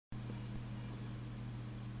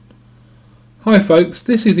Hi folks,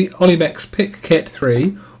 this is the Olimex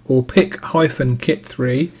PIC-KIT3 or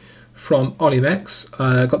PIC-KIT3 from Olimex.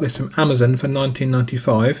 I got this from Amazon for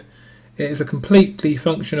 $19.95. It is a completely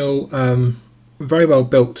functional, very well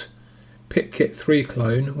built PIC-KIT3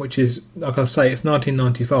 clone, which is, like I say, it's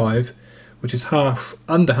 $19.95, which is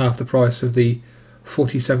under half the price of the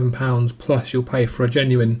 £47 plus you'll pay for a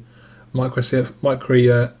genuine Microchip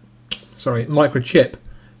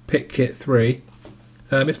PICkit3.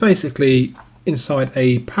 It's basically inside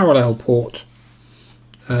a parallel port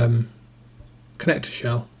connector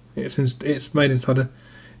shell. It's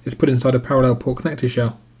put inside a parallel port connector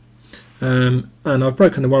shell, and I've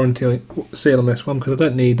broken the warranty seal on this one because I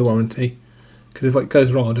don't need the warranty, because if it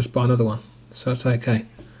goes wrong I'll just buy another one, so it's okay.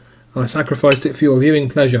 I sacrificed it for your viewing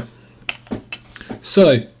pleasure.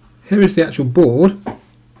 So here is the actual board.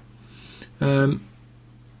 I'll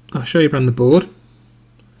show you around the board.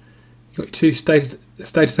 You've got two status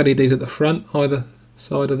LEDs at the front, either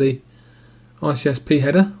side of the ICSP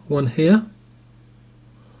header, one here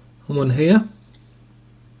and one here. In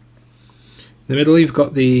the middle you've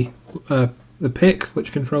got the PIC,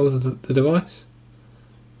 which controls the device.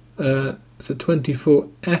 It's a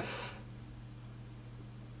 24F.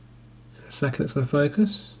 In a second it's going to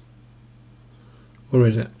focus. Or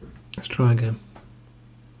is it? Let's try again.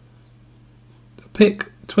 The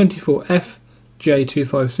PIC 24F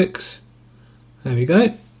J256. There we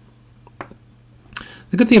go.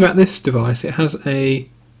 The good thing about this device, it has a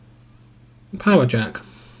power jack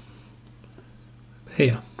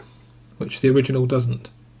here, which the original doesn't.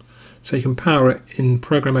 So you can power it in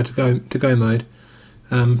programmer to go mode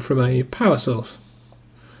from a power source.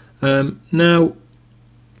 Now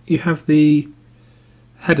you have the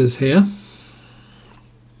headers here.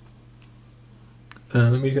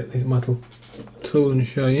 Let me get this metal tool and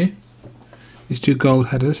show you. These two gold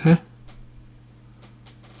headers here.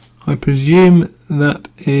 I presume that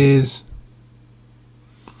is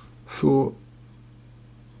for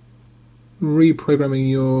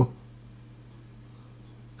reprogramming your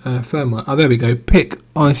firmware. Oh, there we go. PIC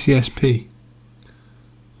ICSP.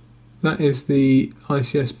 That is the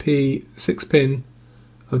ICSP 6-pin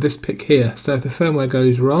of this PIC here. So if the firmware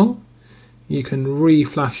goes wrong, you can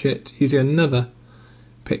re-flash it using another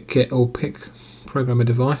PIC kit or PIC programmer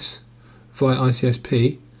device via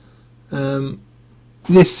ICSP.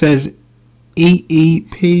 This says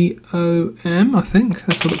EEPOM, I think.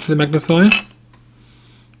 Let's look for the magnifier.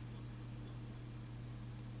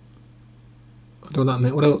 I don't know what that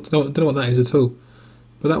meant. I don't know what that is at all.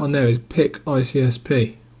 But that one there is PIC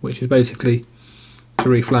ICSP, which is basically to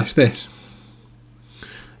reflash this.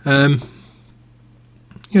 Yeah,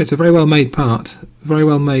 it's a very well made part, very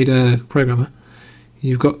well made programmer.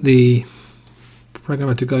 You've got the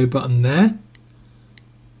programmer to go button there.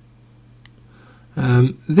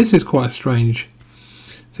 This is quite a strange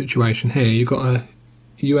situation here. You've got a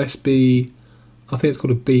USB, I think it's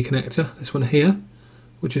called a B connector, this one here,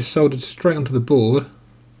 which is soldered straight onto the board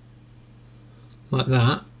like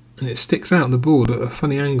that, and it sticks out on the board at a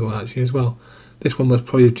funny angle actually as well. This one was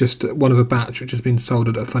probably just one of a batch which has been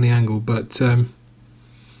soldered at a funny angle, but yeah,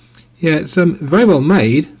 it's very well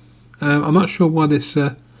made. I'm not sure why this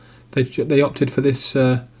they opted for this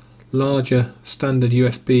larger standard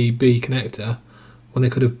USB B connector when they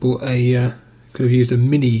could have bought a could have used a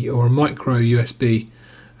mini or a micro USB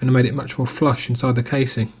and made it much more flush inside the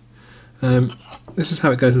casing. This is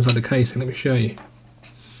how it goes inside the casing. Let me show you.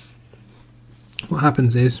 What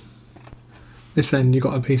happens is, this end you've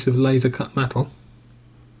got a piece of laser cut metal,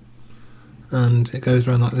 and it goes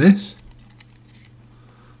around like this,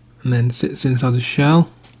 and then sits inside the shell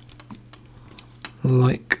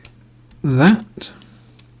like that.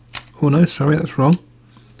 Oh no, sorry, that's wrong.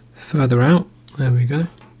 Further out. There we go.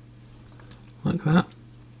 Like that.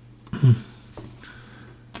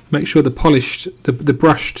 Make sure the polished, the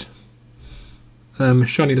brushed,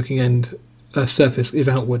 shiny looking end surface is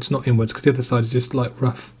outwards, not inwards, because the other side is just like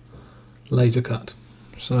rough laser cut.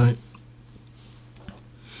 So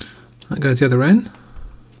that goes the other end.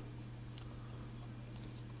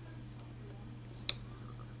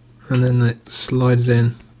 And then it slides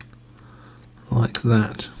in like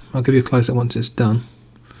that. I'll give you a close-up once it's done,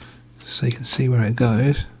 so you can see where it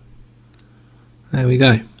goes. There we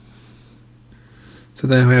go. So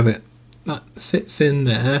there we have it. That sits in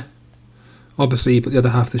there. Obviously you put the other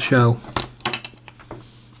half of the shell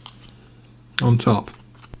on top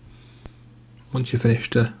once you've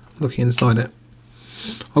finished looking inside it.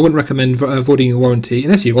 I wouldn't recommend avoiding your warranty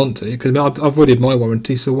unless you want to, because I've avoided my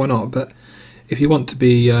warranty, so why not? But if you want to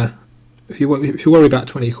be, if you worry about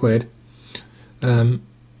 20 quid,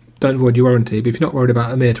 don't void your warranty. But if you're not worried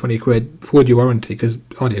about a mere 20 quid, void your warranty, because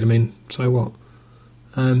I did. I mean, so what?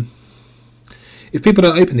 If people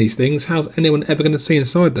don't open these things, how's anyone ever going to see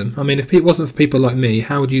inside them? I mean, if it wasn't for people like me,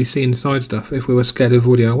 how would you see inside stuff if we were scared of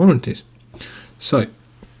voiding our warranties? So,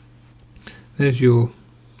 there's your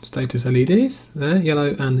status LEDs there,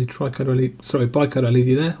 yellow, and the tricolour LED, sorry, bicolour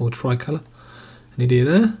LED there, or tricolour LED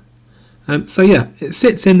there. So yeah, it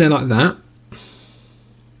sits in there like that.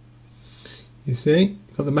 You see,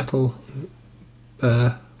 got the metal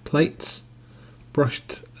plates,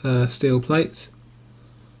 brushed steel plates,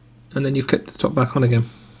 and then you clip the top back on again.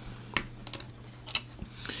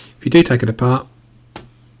 If you do take it apart,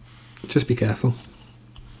 just be careful.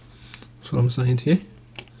 That's what I'm saying to you.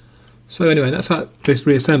 So anyway, that's how this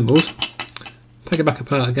reassembles. Take it back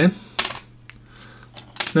apart again.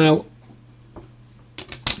 Now,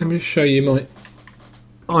 let me just show you my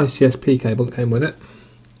ICSP cable that came with it.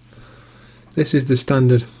 This is the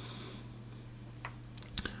standard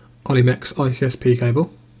Olimex ICSP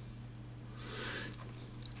cable.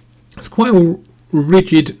 It's quite a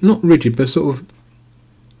rigid, not rigid, but sort of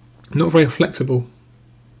not very flexible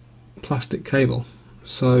plastic cable.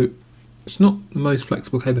 So it's not the most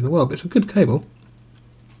flexible cable in the world, but it's a good cable.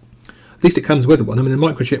 At least it comes with one. I mean, the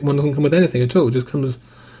Microchip one doesn't come with anything at all. It just comes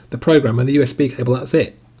the program and the USB cable, that's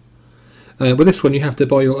it. With this one you have to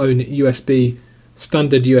buy your own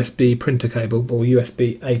standard USB printer cable, or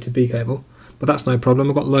USB A to B cable, but that's no problem.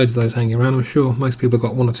 I've got loads of those hanging around. I'm sure most people have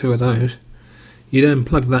got one or two of those. You then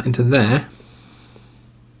plug that into there.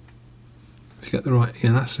 If you get the right,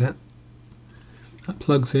 yeah, that's it. That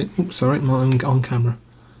plugs in. Oops, sorry, I'm on camera.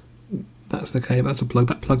 That's the cable. That's a plug.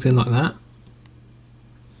 That plugs in like that.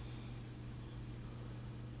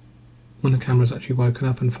 When the camera's actually woken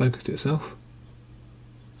up and focused itself.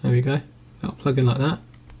 There we go. That'll plug in like that.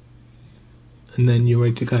 And then you're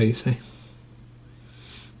ready to go, you see.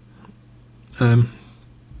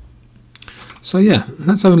 So yeah,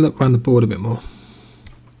 let's have a look around the board a bit more.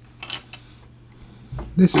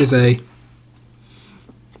 This is a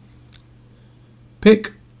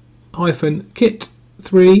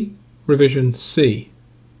PIC-KIT3 revision C,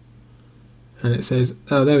 and it says,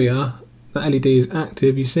 oh, there we are, the LED is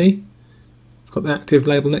active, you see, it's got the active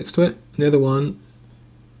label next to it, and the other one,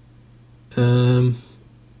 oh,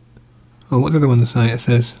 what's the other one to say? It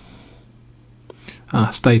says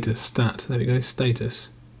status, stat, there we go,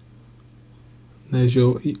 status. There's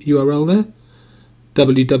your URL there,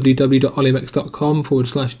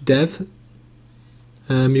 www.olimex.com/dev.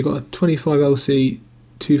 You've got a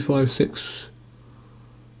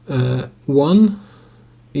 25LC2561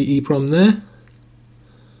 EEPROM there,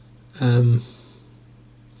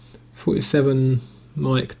 47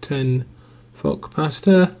 mic 10 volt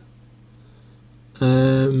capacitor.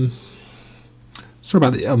 Sorry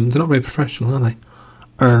about the they're not very professional, are they?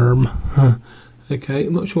 Okay,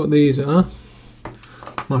 I'm not sure what these are.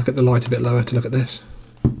 Might get the light a bit lower to look at this.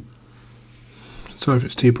 Sorry if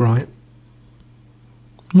it's too bright.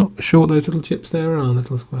 I'm not sure what those little chips there are,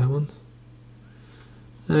 little square ones.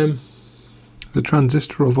 The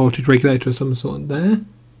transistor or voltage regulator of some sort there. And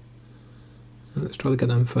let's try to get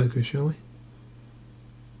that in focus, shall we?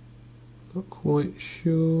 Not quite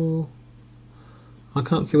sure. I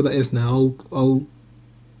can't see what that is now. I'll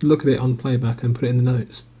look at it on playback and put it in the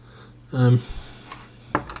notes. On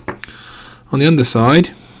the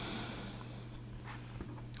underside,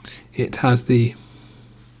 it has the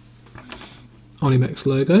Olimex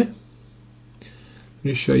logo. Let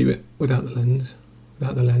me just show you it without the lens.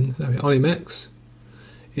 There we go. Olimex.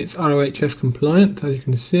 It's RoHS compliant, as you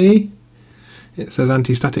can see. It says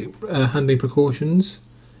anti-static handling precautions.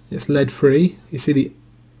 It's lead free. You see the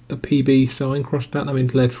PB sign crossed out. That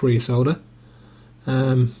means lead free solder.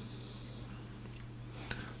 What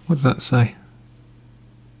does that say?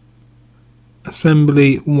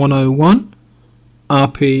 Assembly 101,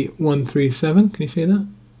 RP 137. Can you see that?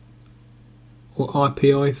 Or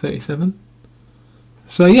RPI 37.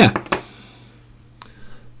 So yeah,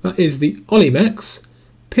 that is the Olimex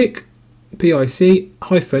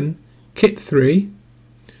PIC-KIT3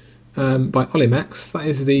 by Olimex. That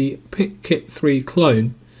is the PIC-KIT3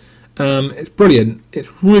 clone. It's brilliant.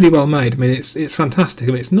 It's really well made. I mean, it's fantastic.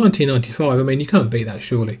 I mean, it's 1995. I mean, you can't beat that,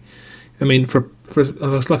 surely. I mean, for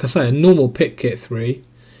like I say, a normal PIC-KIT3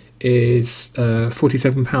 is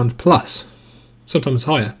 £47 plus, sometimes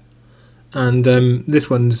higher. And this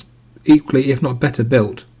one's equally, if not better,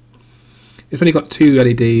 built. It's only got 2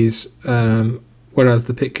 LEDs, whereas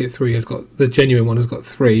the PIC-KIT3 has got, the genuine one has got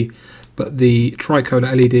 3, but the tricolor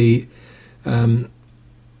LED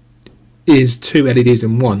is 2 LEDs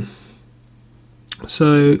in one.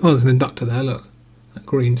 So, oh, there's an inductor there, look, that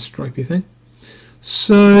green stripy thing.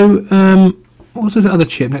 So, what's this other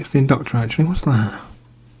chip next to the inductor actually? What's that?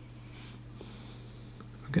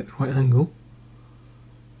 If I get the right angle.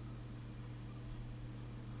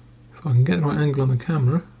 If I can get the right angle on the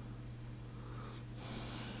camera.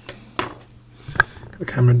 Get the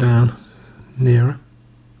camera down nearer.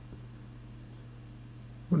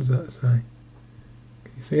 What does that say?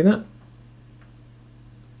 Can you see that?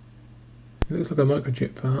 It looks like a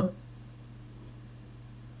microchip part.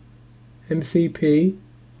 MCP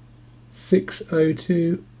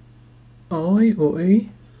 602I or E?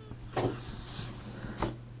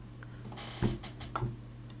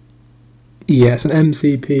 Yeah, it's an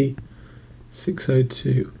MCP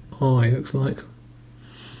 602I, looks like.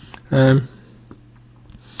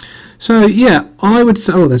 So yeah, I would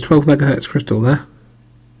say, oh, there's 12 megahertz crystal there.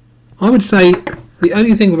 I would say the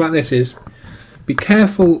only thing about this is be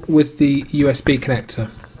careful with the USB connector,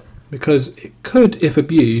 because it could, if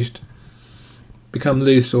abused, become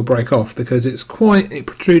loose or break off, because it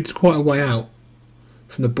protrudes quite a way out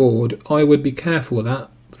from the board. I would be careful with that.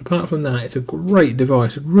 But apart from that, it's a great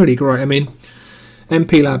device, really great. I mean,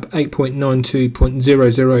 MPLAB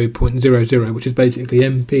 8.92.00.00, which is basically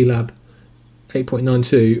MPLAB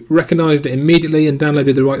 8.92, recognised it immediately and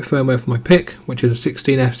downloaded the right firmware for my PIC, which is a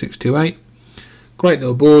 16F628. Great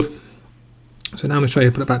little board. So now I'm going to show you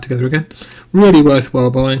how to put it back together again. Really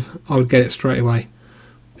worthwhile buying. I would get it straight away.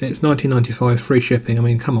 It's $19.95, free shipping. I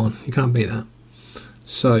mean, come on, you can't beat that.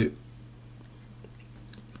 So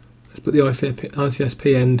let's put the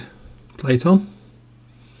ICSP end plate on.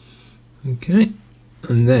 Okay,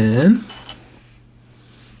 and then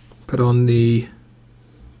put on the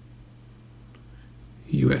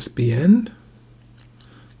USB end,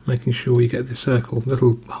 making sure you get the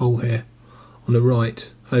little hole here on the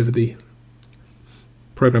right over the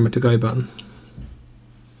programmer to go button.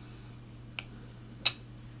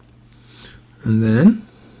 And then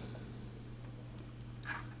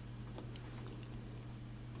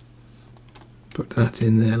put that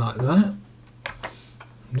in there like that.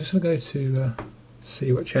 I'm just going to go to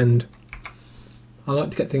see which end. I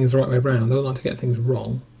like to get things the right way around. I don't like to get things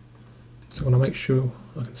wrong. So I want to make sure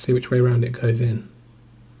I can see which way around it goes in.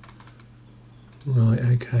 Right,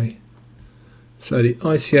 okay. So the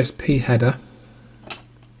ICSP header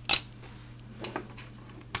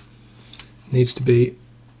needs to be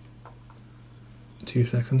 2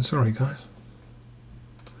 seconds, sorry guys.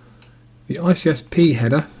 The ICSP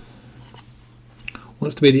header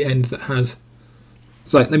wants to be the end that has,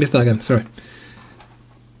 sorry, let me start again, sorry.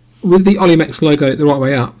 With the Olimex logo the right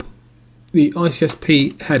way up, the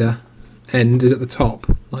ICSP header end is at the top,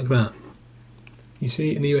 like that. You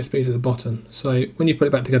see, and the USB is at the bottom. So when you put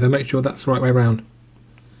it back together, make sure that's the right way around.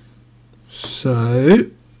 So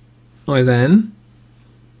I then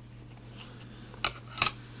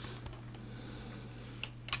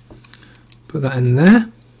put that in there.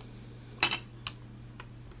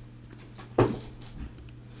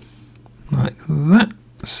 Like that.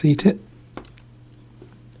 Seat it.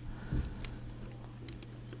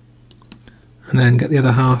 And then get the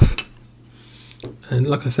other half. And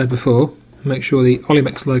like I said before, make sure the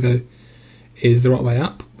Olimex logo is the right way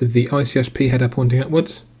up with the ICSP header pointing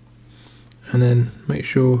upwards. And then make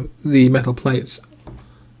sure the metal plates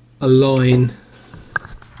align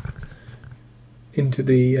into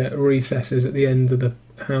the recesses at the end of the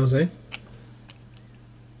housing.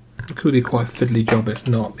 It could be quite a fiddly job, it's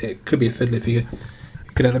not. It could be a fiddly if you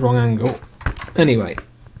get at the wrong angle. Anyway,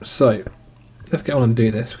 so let's get on and do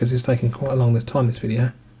this because it's taking quite a long time, this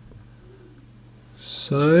video.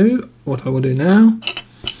 So what I will do now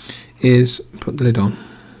is put the lid on.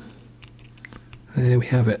 There we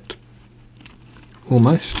have it.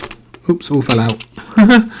 Almost. Oops, all fell out.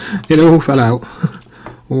 It all fell out.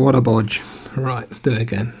 What a bodge. Right, let's do it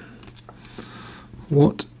again.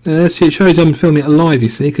 What? See, it shows I'm filming it live, you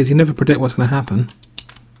see, because you never predict what's going to happen.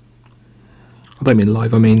 I don't mean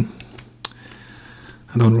live, I mean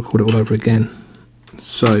I don't want to record it all over again.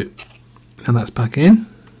 So now that's back in.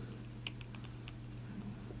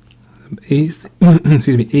 Ease,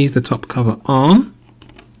 excuse me, ease the top cover on.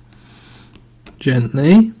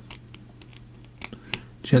 Gently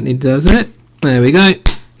does it. There we go.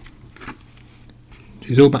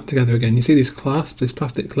 It's all back together again. You see these clasps, these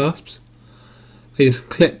plastic clasps? They just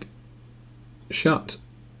clip shut.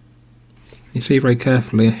 You see very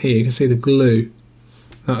carefully here, you can see the glue.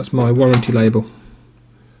 That's my warranty label,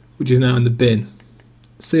 which is now in the bin.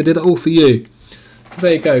 See, I did it all for you. So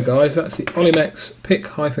there you go, guys. That's the Olimex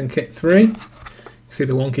PIC-KIT3. You see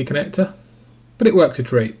the wonky connector, but it works a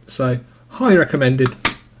treat. So highly recommended.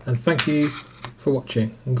 And thank you for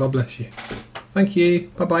watching. And God bless you. Thank you.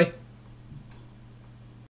 Bye bye.